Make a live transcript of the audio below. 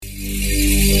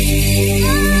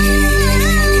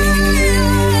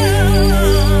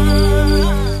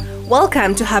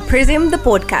Welcome to Her Prism, the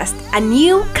podcast, a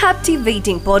new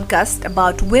captivating podcast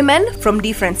about women from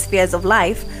different spheres of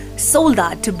life, sold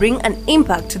out to bring an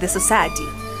impact to the society.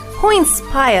 Who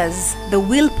inspires the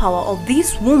willpower of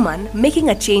this woman making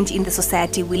a change in the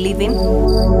society we live in?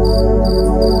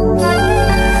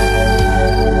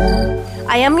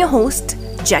 I am your host,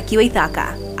 Jackie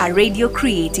Waithaka, a radio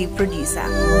creative producer.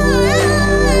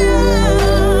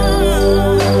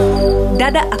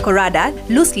 Dada, Rada,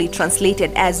 loosely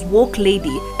translated as Woke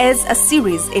Lady, is a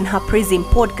series in Her Prism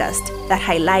podcast that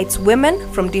highlights women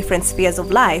from different spheres of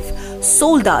life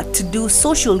sold out to do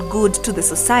social good to the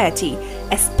society,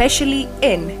 especially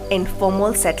in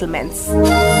informal settlements.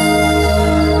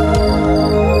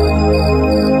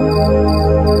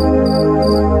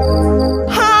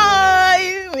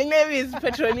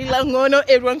 Petronila Ngono,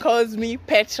 everyone calls me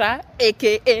Petra,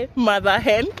 aka Mother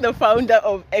Hen, the founder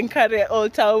of Enkare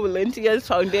Old Town Volunteers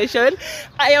Foundation.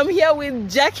 I am here with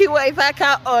Jackie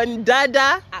Waithaka on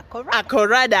Dada,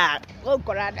 Rada. Oh,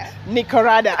 Rada.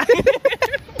 Rada.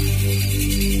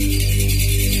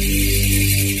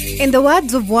 In the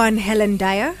words of one Helen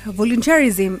Dyer,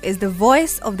 volunteerism is the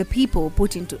voice of the people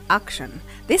put into action.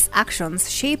 These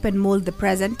actions shape and mold the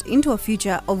present into a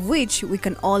future of which we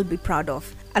can all be proud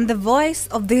of. And the voice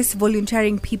of these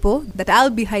volunteering people that I'll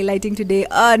be highlighting today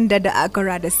on Dada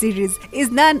Rada series is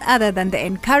none other than the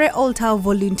Enkare Old Town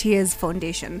Volunteers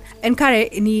Foundation. Enkare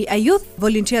ni a youth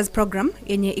volunteers program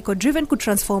yenye iko driven to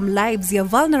transform lives ya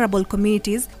vulnerable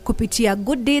communities kupitia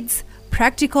good deeds,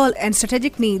 practical and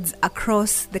strategic needs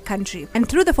across the country. And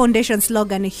through the foundation's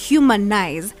slogan,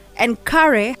 Humanize,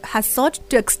 Enkare has sought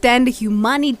to extend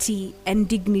humanity and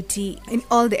dignity in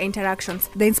all the interactions.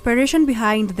 The inspiration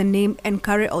behind the name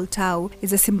Enkare Old Town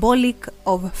is a symbolic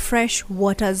of fresh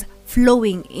waters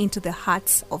flowing into the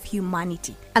hearts of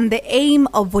humanity. And the aim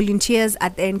of volunteers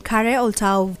at the Enkare Old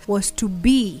Town was to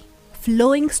be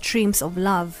flowing streams of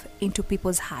love into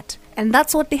people's heart. And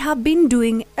that's what they have been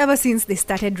doing ever since they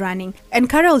started running.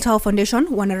 Enkare Old Town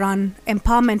Foundation wanna run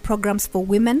empowerment programs for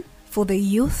women, for the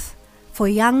youth, for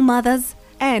young mothers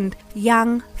and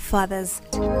young fathers.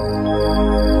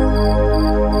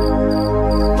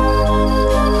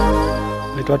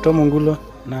 Naitwa Tom Ngulo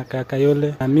na kaka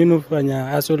Yole. Mimi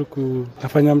nafanya hustle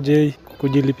nafanya mjei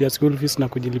kujilipia school fees na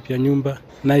kujilipia nyumba.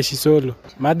 Naishi solo.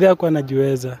 Madhe yako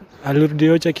anajiweza. Alirudi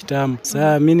Ocha kitambo.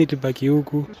 Sasa mimi nilibaki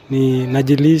huku ni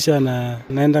najilisha na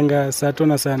naendanga Saturday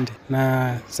na Sunday.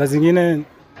 Na saa zingine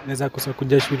naweza kosa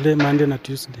kuja shule Monday na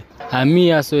Tuesday.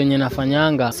 Mimi aso yenye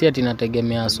nafanyanga si ati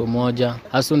nategemea aso moja.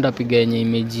 Aso ndapiga yenye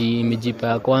imejipa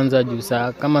ya kwanza juu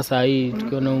saa kama saa hii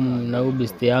tukiona na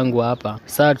ubiste yangu hapa.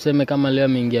 Saa tuseme kama leo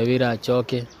ameingia Wira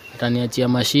achoke, ataniachia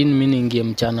machine mimi niingie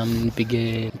mchana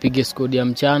nipige squad ya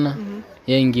mchana.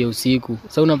 Yeye ingie usiku.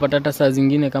 Sasa unapata hata saa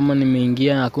zingine kama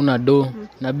nimeingia hakuna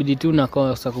inabidi tu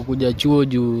nakosa kukuja chuo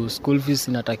juu school fees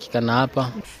inatakikana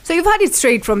hapa. So you've heard it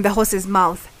straight from the horse's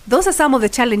mouth. Those are some of the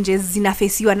challenges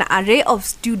zinafaceiwa an array of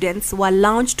students were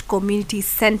launched community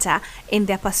center in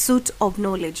their pursuit of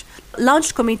knowledge.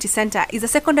 Launched Community Center is a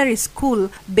secondary school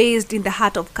based in the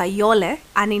heart of Kayole,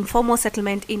 an informal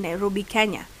settlement in Nairobi,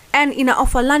 Kenya. And ina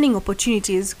offer learning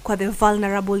opportunities for the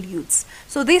vulnerable youths.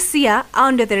 So this year,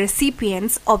 under the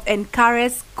recipients of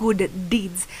Enkare's Good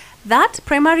Deeds, that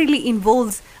primarily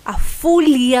involves a full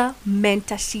year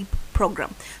mentorship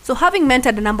program. So having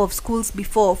mentored a number of schools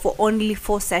before for only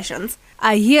 4 sessions,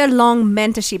 a year-long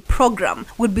mentorship program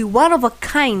would be one of a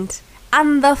kind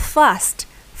and the first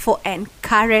for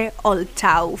Enkare Old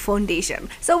Town Foundation.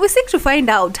 So we seek to find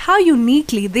out how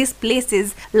uniquely this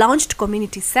place's launched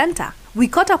community center. We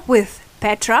caught up with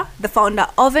Petra, the founder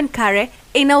of Enkare,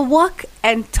 in a walk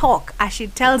and talk as she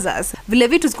tells us vile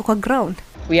vitu ziko kwa ground.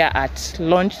 We are at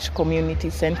Launched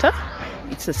Community Center.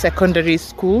 It's a secondary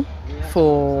school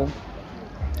for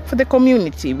the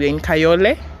community. We're in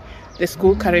Kayole. The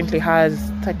school currently has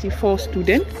 34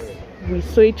 students. We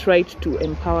saw it right to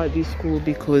empower this school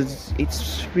because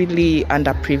it's really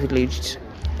underprivileged.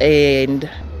 And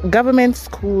government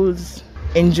schools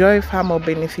enjoy far more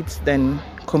benefits than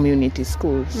community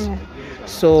schools.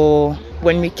 So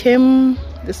when we came,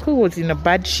 the school was in a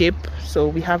bad shape. So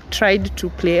we have tried to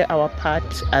play our part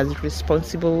as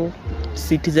responsible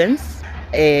citizens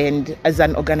and as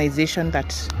an organization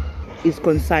that is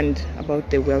concerned about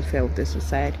the welfare of the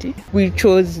society. We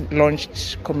chose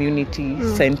Launched Community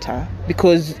Center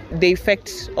because the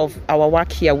effects of our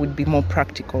work here would be more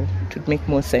practical, to make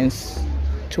more sense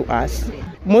to us.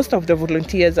 Most of the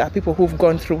volunteers are people who've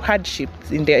gone through hardships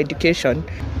in their education.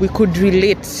 We could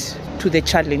relate to the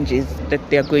challenges that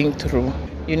they're going through.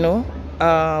 You know,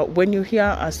 when you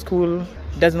hear a school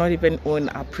does not even own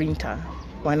a printer,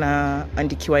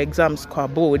 wanaandikiwa exams kwa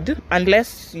board.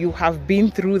 Unless you have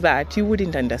been through that, you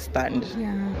wouldn't understand.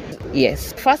 Yeah.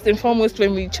 Yes. First and foremost,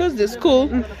 when we chose the school,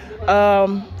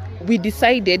 we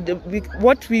decided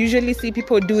what we usually see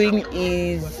people doing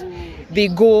is they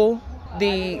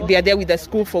are there with the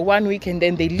school for 1 week and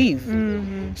then they leave.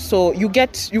 So you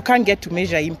can't get to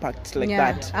measure impact like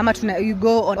that. You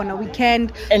go on a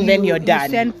weekend and then you're done.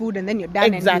 You send food and then you're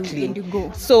done. Exactly. And you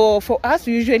go. So for us,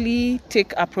 we usually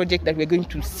take a project that we're going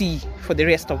to see for the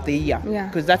rest of the year,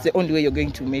 because that's the only way you're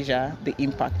going to measure the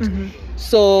impact.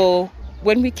 So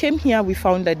when we came here, we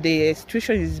found that the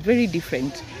situation is very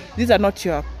different. These are not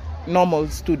your normal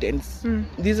students.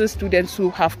 These are students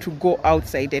who have to go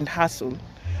outside and hustle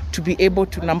to be able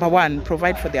to, number one,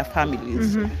 provide for their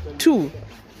families. Two,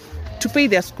 to pay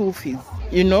their school fees.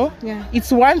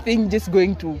 It's one thing just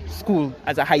going to school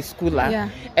as a high schooler,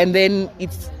 and then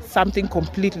it's something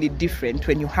completely different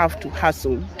when you have to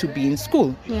hustle to be in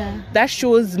school. That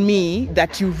shows me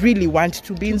that you really want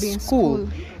to be in school.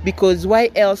 Because why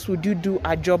else would you do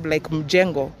a job like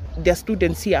mjengo? The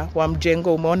students here wa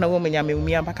mjengo, umeona wewe mwenye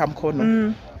ameumia mpaka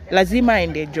mkono, lazima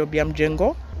aende job ya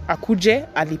mjengo, akuje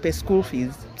alipe school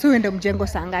fees. So uende mjengo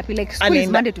saa ngapi? Like school is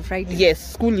Monday to Friday?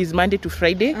 Yes, school is Monday to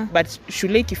Friday, but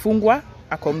shule ikifungwa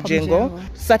ako mjengo.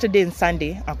 Saturday and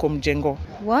Sunday ako mjengo.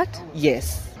 What?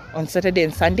 Yes. On Saturday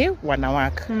and Sunday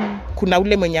wanawak. Kuna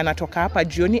ule mwenye anatoka hapa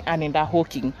jioni anaenda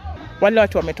hawking. Wale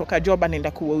watu wametoka job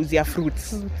anaenda kuwauzia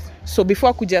fruits. So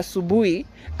before kuja asubuhi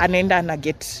anaenda ana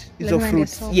get hizo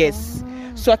fruits. Yes.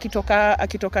 So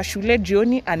akitoka shule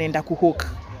jioni anaenda kuhawk.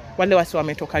 Wale wasi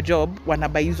wametoka job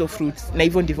wanabuy hizo fruits na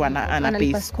hivyo ndivyo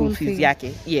anapay school fees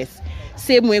yake. Yes.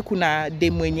 Same way kuna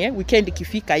dem mwenye weekend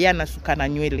ikifika yeye anasuka na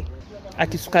nywele.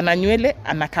 Akisuka na nywele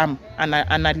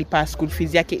analipa school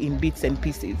fees yake in bits and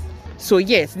pieces. So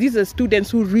yes, these are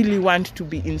students who really want to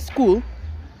be in school,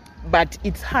 but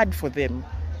it's hard for them.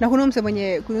 Na kuna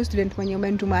student mwenye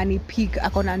umentuma ni pick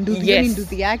akona nduthi. Yes. Ni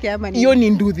nduthi yake ama ni? Hiyo ni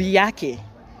nduthi yake.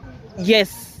 Yes.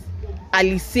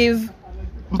 Alisave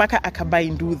mpaka akabai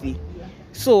nduthi.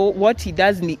 So what he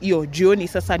does ni hiyo jioni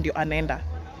sasa ndio anaenda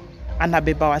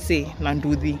anabeba wase na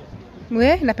nduthi.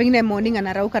 Na pengine morning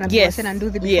anarauka na beba wase na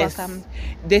nduthi before come.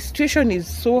 The situation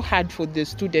is so hard for the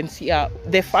students here.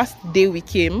 The first day we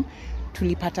came,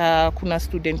 tulipata kuna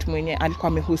student mwenye alikuwa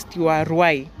amehostiwa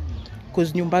Ruai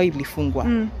because nyumba ilifungwa.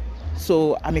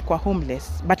 So amekuwa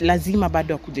homeless but lazima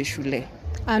bado akuje shule.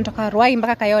 Anatoka Ruai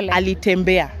mpaka Kayole.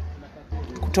 Alitembea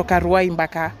kutoka Ruai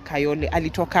mpaka Kayole.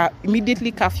 Alitoka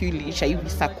immediately curfew iliisha hivi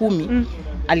saa 10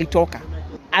 alitoka.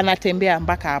 Anatembea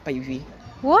mpaka hapa hivi.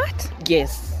 What?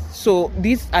 Yes. So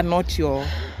these are not your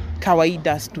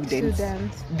kawaida students.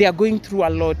 They are going through a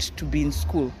lot to be in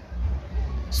school.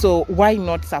 So why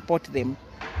not support them?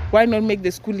 Why not make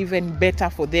the school even better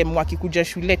for them? Wakikuja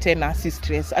shule tena si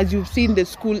stress. As you've seen, the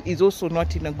school is also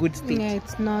not in a good state. Yeah,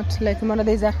 it's not like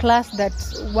there's a class that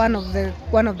one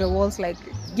of the walls like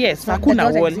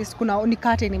hakuna wall. Kuna ni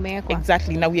curtain imewekwa.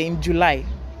 Exactly. Now we are in July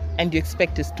and you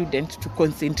expect a student to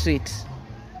concentrate.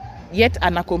 Yet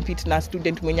ana compete na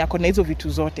student mwenye ako na hizo vitu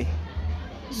zote.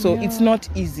 So it's not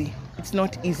easy. It's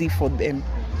not easy for them.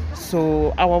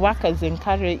 So our work as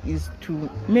Nkare is to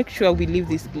make sure we leave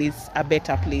this place a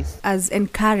better place. As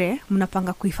Nkare,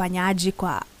 mnapanga kuifanyaje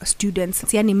kwa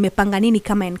students? Yani mmepanga nini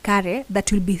kama Nkare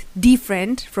that will be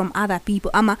different from other people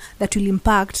ama that will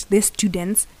impact the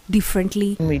students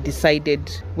differently? We decided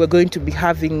we're going to be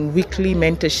having weekly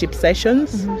mentorship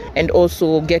sessions and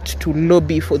also get to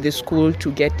lobby for the school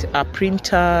to get a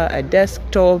printer, a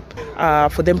desktop,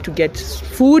 for them to get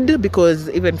food, because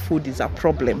even food is a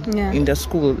problem in the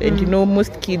school. And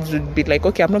most kids would be like,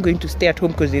 okay, I'm not going to stay at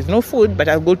home because there's no food, but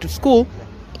I'll go to school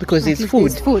because there's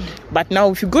food. But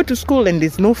now if you go to school and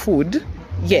there's no food,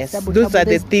 yes, those are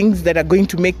the things that are going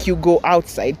to make you go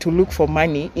outside to look for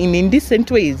money in indecent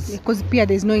ways. Because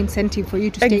there's no incentive for you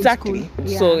to stay in school.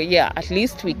 Exactly. So at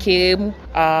least we came,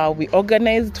 we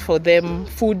organized for them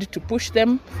food to push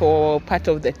them for part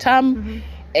of the term,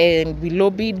 and we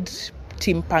lobbied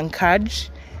Team Pankaj,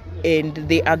 and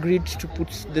they agreed to put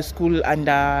the school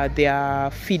under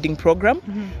their feeding program.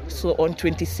 So on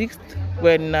 26th,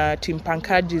 when Team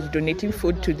Pankaj is donating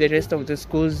food to the rest of the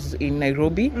schools in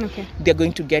Nairobi, they're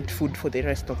going to get food for the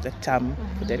rest of the term,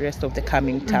 for the rest of the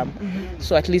coming term.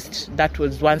 So at least that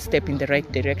was one step in the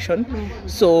right direction.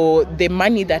 So the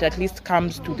money that at least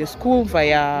comes to the school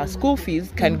via school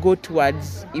fees can go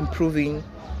towards improving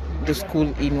the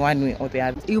school in one way or the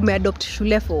other. You may adopt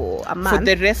shule for a month. For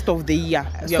the rest of the year.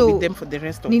 We are with them for the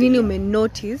rest of the year. You may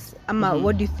notice,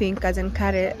 what do you think as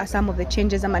Nkare are some of the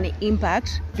changes and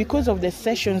impact? Because of the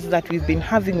sessions that we've been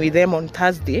having with them on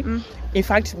Thursday, In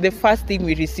fact, the first thing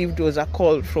we received was a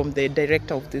call from the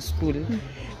director of the school,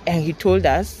 and he told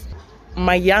us,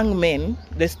 my young men,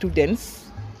 the students,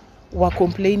 were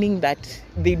complaining that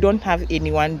they don't have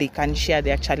anyone they can share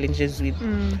their challenges with.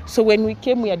 So when we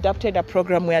came, we adopted a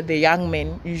program where the young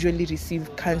men usually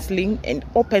receive counseling and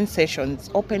open sessions,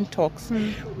 open talks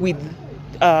with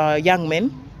young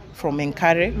men from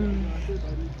Enkare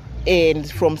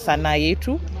and from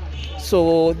Sanayetu.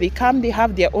 So they come, they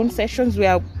have their own sessions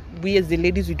where we as the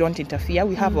ladies, we don't interfere.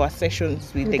 We have our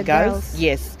sessions with the girls.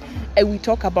 Yes. And we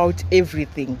talk about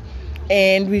everything.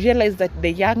 And we realized that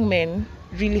the young men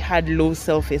really had low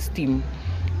self-esteem.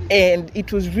 And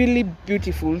it was really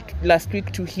beautiful last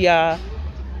week to hear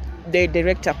the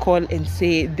director call and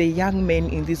say the young men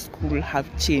in this school have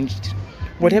changed.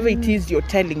 Whatever it is you're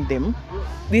telling them,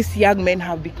 these young men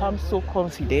have become so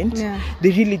confident.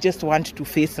 They really just want to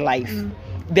face life.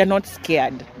 They're not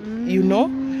scared, you know?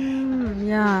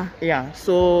 Yeah.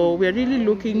 So we're really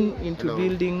looking into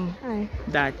building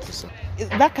that.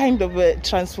 That kind of a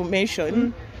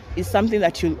transformation is something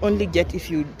that you'll only get if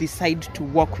you decide to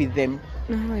work with them.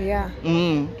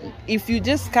 If you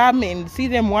just come and see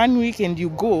them 1 week and you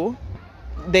go,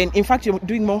 then in fact you're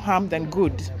doing more harm than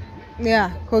good.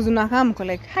 Because unakam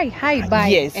like hi bye.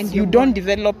 Yes, and you don't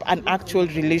develop an actual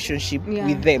relationship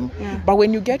with them. But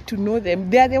when you get to know them,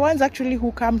 they are the ones actually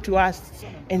who come to us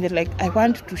and they're like, I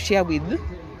want to share with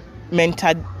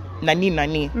mentor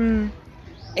Nani.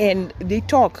 And they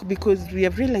talk because we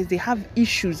have realized they have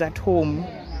issues at home.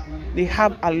 They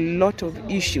have a lot of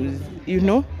issues, you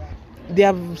know. They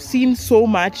have seen so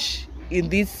much in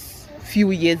these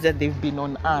few years that they've been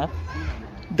on earth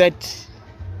that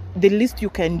the least you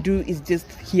can do is just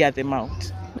hear them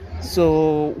out.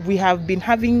 So we have been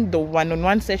having the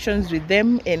one-on-one sessions with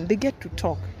them and they get to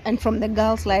talk. And from the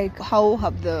girls, like, how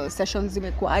have the sessions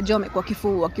zimekuwa aje, wamekuwa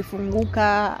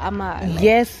wakifunguka ama like...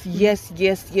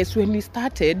 Yes. When we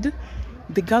started,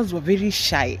 the girls were very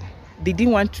shy. They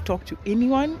didn't want to talk to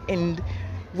anyone. And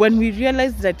when we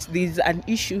realized that there's an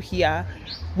issue here,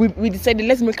 we decided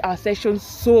let's make our sessions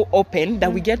so open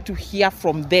that we get to hear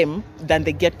from them than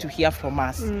they get to hear from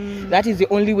us. That is the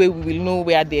only way we will know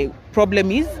where the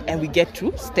problem is and we get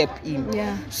to step in.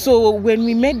 So when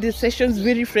we made the sessions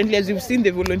very friendly, as you've seen,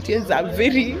 the volunteers are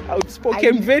very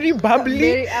outspoken, very bubbly.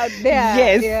 Very out there.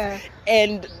 Yes.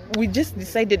 And we just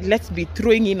decided let's be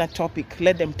throwing in a topic,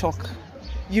 let them talk,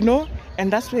 you know?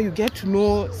 And that's where you get to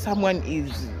know someone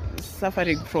is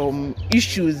suffering from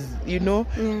issues, you know,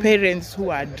 parents who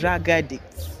are drug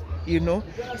addicts, you know,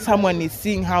 someone is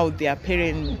seeing how their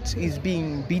parent is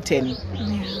being beaten,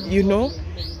 you know,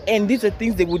 and these are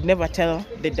things they would never tell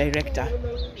the director,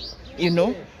 you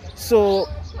know. So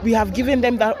we have given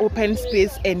them that open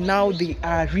space and now they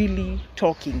are really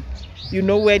talking. You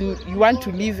know, when you want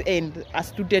to leave and a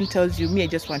student tells you, me, I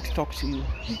just want to talk to you,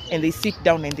 and they sit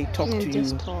down and they talk to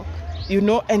you, you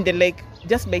know, and they're like,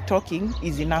 just by talking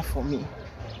is enough for me.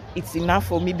 It's enough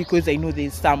for me because I know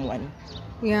there's someone.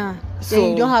 So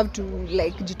you don't have to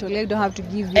like jitolea, you don't have to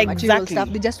give them material stuff.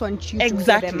 They just want you to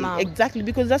hear them out. Exactly,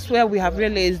 because that's where we have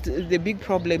realized the big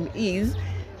problem is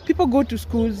people go to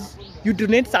schools, you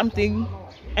donate something,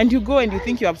 and you go and you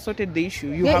think you have sorted the issue.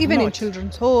 You have even not. In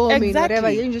children's home, in whatever,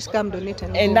 you just come donate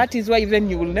and go. That is why even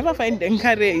you will never find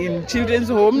Enkare in children's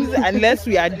homes unless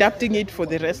we are adapting it for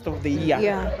the rest of the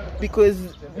year.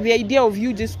 Because the idea of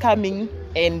you just coming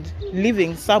and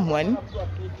leaving someone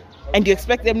and you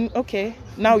expect them, okay,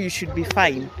 now you should be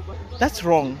fine. That's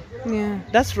wrong.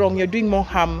 That's wrong. You're doing more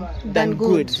harm than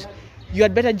good. You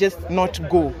had better just not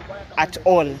go at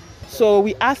all. So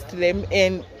we asked them,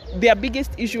 and their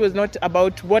biggest issue was not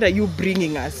about what are you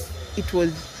bringing us. It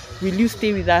was, will you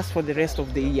stay with us for the rest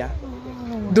of the year?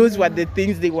 Those were the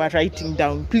things they were writing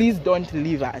down. Please don't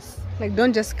leave us. Like,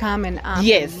 don't just come and ask.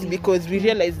 Yes, because we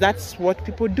realized that's what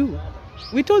people do.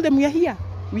 We told them we are here.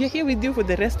 We are here with you for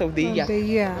the rest of the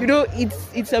year. You know,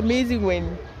 it's amazing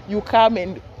when you come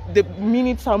and the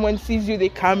minute someone sees you, they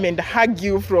come and hug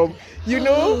you from, you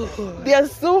know, they are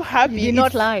so happy. You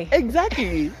not lie.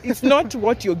 Exactly. It's not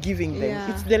what you're giving them.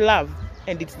 It's the love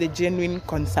and it's the genuine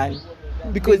concern.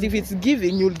 Because if it's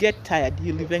giving, you'll get tired.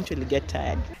 You'll eventually get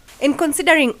tired. In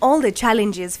considering all the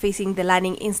challenges facing the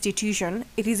learning institution,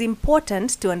 it is important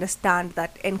to understand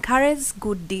that Enkare's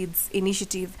Good Deeds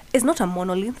initiative is not a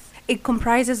monolith. It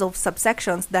comprises of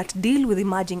subsections that deal with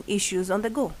emerging issues on the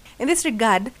go. In this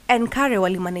regard, Enkare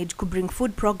walimanage kubring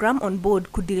food program on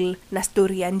board kudil na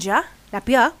story ya njaa, na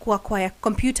pia kuacquire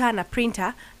computer na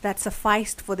printer that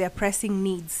sufficed for their pressing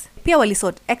needs. Pia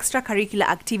walisort extracurricular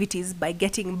activities by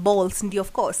getting balls, and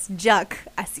of course, Jack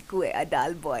asikue a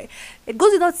dull boy. It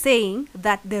goes without saying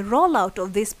that the rollout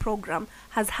of this program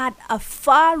has had a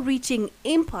far-reaching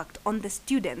impact on the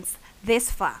students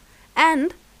this far.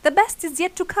 And the best is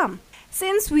yet to come.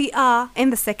 Since we are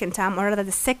in the second term, or rather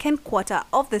the second quarter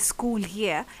of the school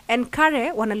year,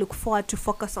 Nkare wanna look forward to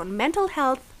focus on mental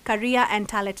health, career and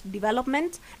talent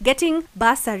development, getting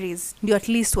bursaries ndio at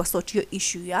least wasort your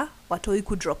issue ya watoi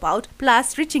could drop out,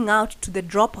 plus reaching out to the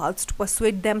dropouts to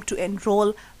persuade them to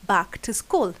enroll back to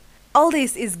school. All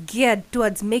this is geared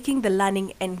towards making the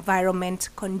learning environment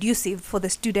conducive for the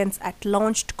students at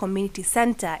Launched Community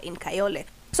Center in Kayole.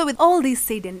 So with all this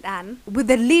said and done, with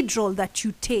the lead role that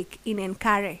you take in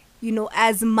Nkare,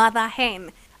 as mother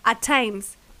hen, at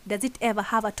times, does it ever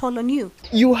have a toll on you?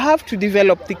 You have to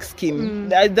develop thick skin.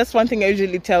 That's one thing I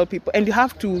usually tell people. And you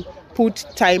have to put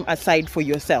time aside for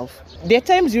yourself. There are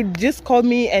times you just call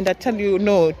me and I tell you,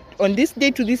 no, on this day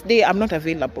to this day, I'm not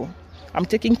available. I'm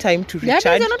taking time to recharge.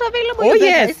 That means you're not available? Oh,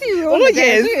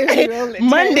 yes.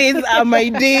 Mondays are my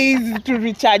days to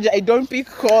recharge. I don't pick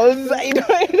calls. I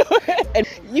don't. And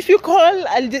if you call,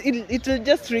 it will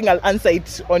just ring. I'll answer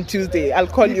it on Tuesday. I'll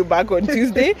call you back on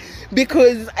Tuesday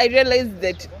because I realize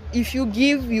that if you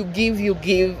give,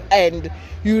 and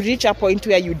you reach a point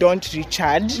where you don't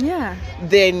recharge,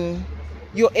 then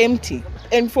you're empty.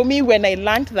 And for me, when I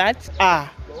learned that,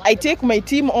 I take my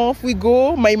team off, we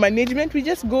go, my management, we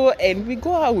just go and we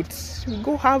go out. We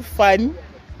go have fun.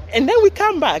 And then we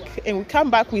come back. And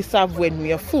we serve when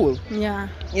we are full. Yeah.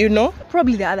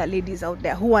 Probably the other ladies out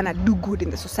there who want to do good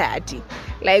in the society.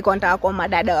 Like wanataka kwa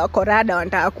Dada wako Rada,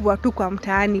 wanataka kuwa tu kwa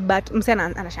mtaani, but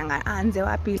msana anashanga aanze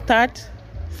wapi? Start.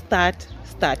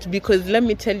 Because let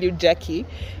me tell you, Jackie,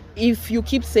 if you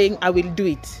keep saying, I will do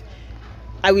it,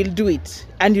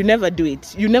 and you never do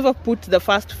it, you never put the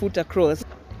first foot across,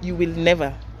 you will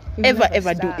never do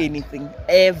anything.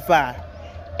 Ever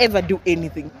do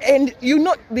anything. And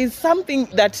there's something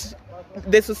that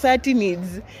the society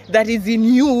needs that is in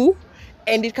you,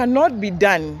 and it cannot be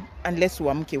done unless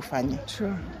uamke ufanye.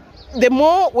 True. The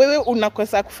more wewe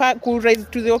unakosa rise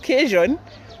to the occasion,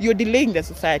 you're delaying the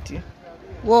society.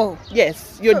 Whoa.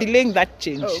 Yes, you're delaying that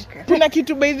change. Okay. Kuna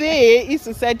kitu by the way, hii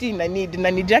society ina need, na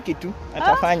ni Jackie tu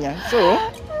atafanya. So,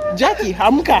 Jackie,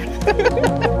 hamka.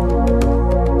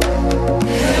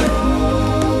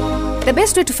 The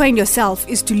best way to find yourself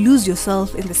is to lose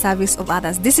yourself in the service of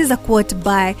others. This is a quote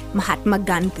by Mahatma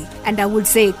Gandhi. And I would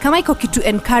say, kama iko kitu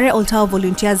Nkare All Tower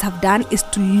volunteers have done is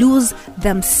to lose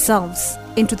themselves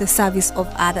into the service of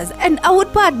others. And I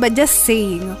would part by just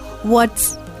saying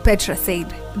what Petra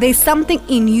said. There's something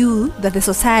in you that the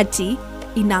society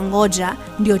inangoja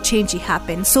ndio change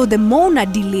happen. So the more una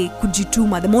delay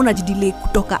kujituma, the more una delay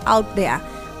kutoka out there,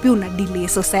 pia una delay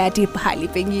society pahali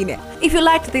pengine. If you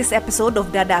liked this episode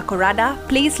of Dada Rada,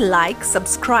 please like,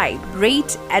 subscribe,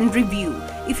 rate and review.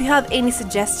 If you have any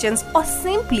suggestions or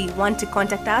simply want to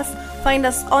contact us, find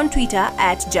us on Twitter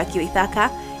at Jackie Waithaka,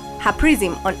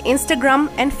 Haprism on Instagram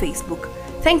and Facebook.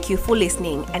 Thank you for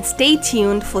listening and stay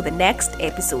tuned for the next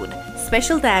episode.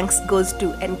 Special thanks goes to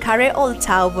Nkare All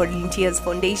Tower Volunteers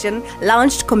Foundation,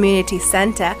 Launched Community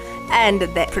Center, and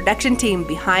the production team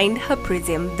behind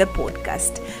Haprism, the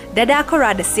podcast. Dada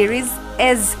Rada series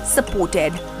is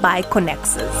supported by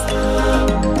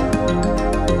Connexus.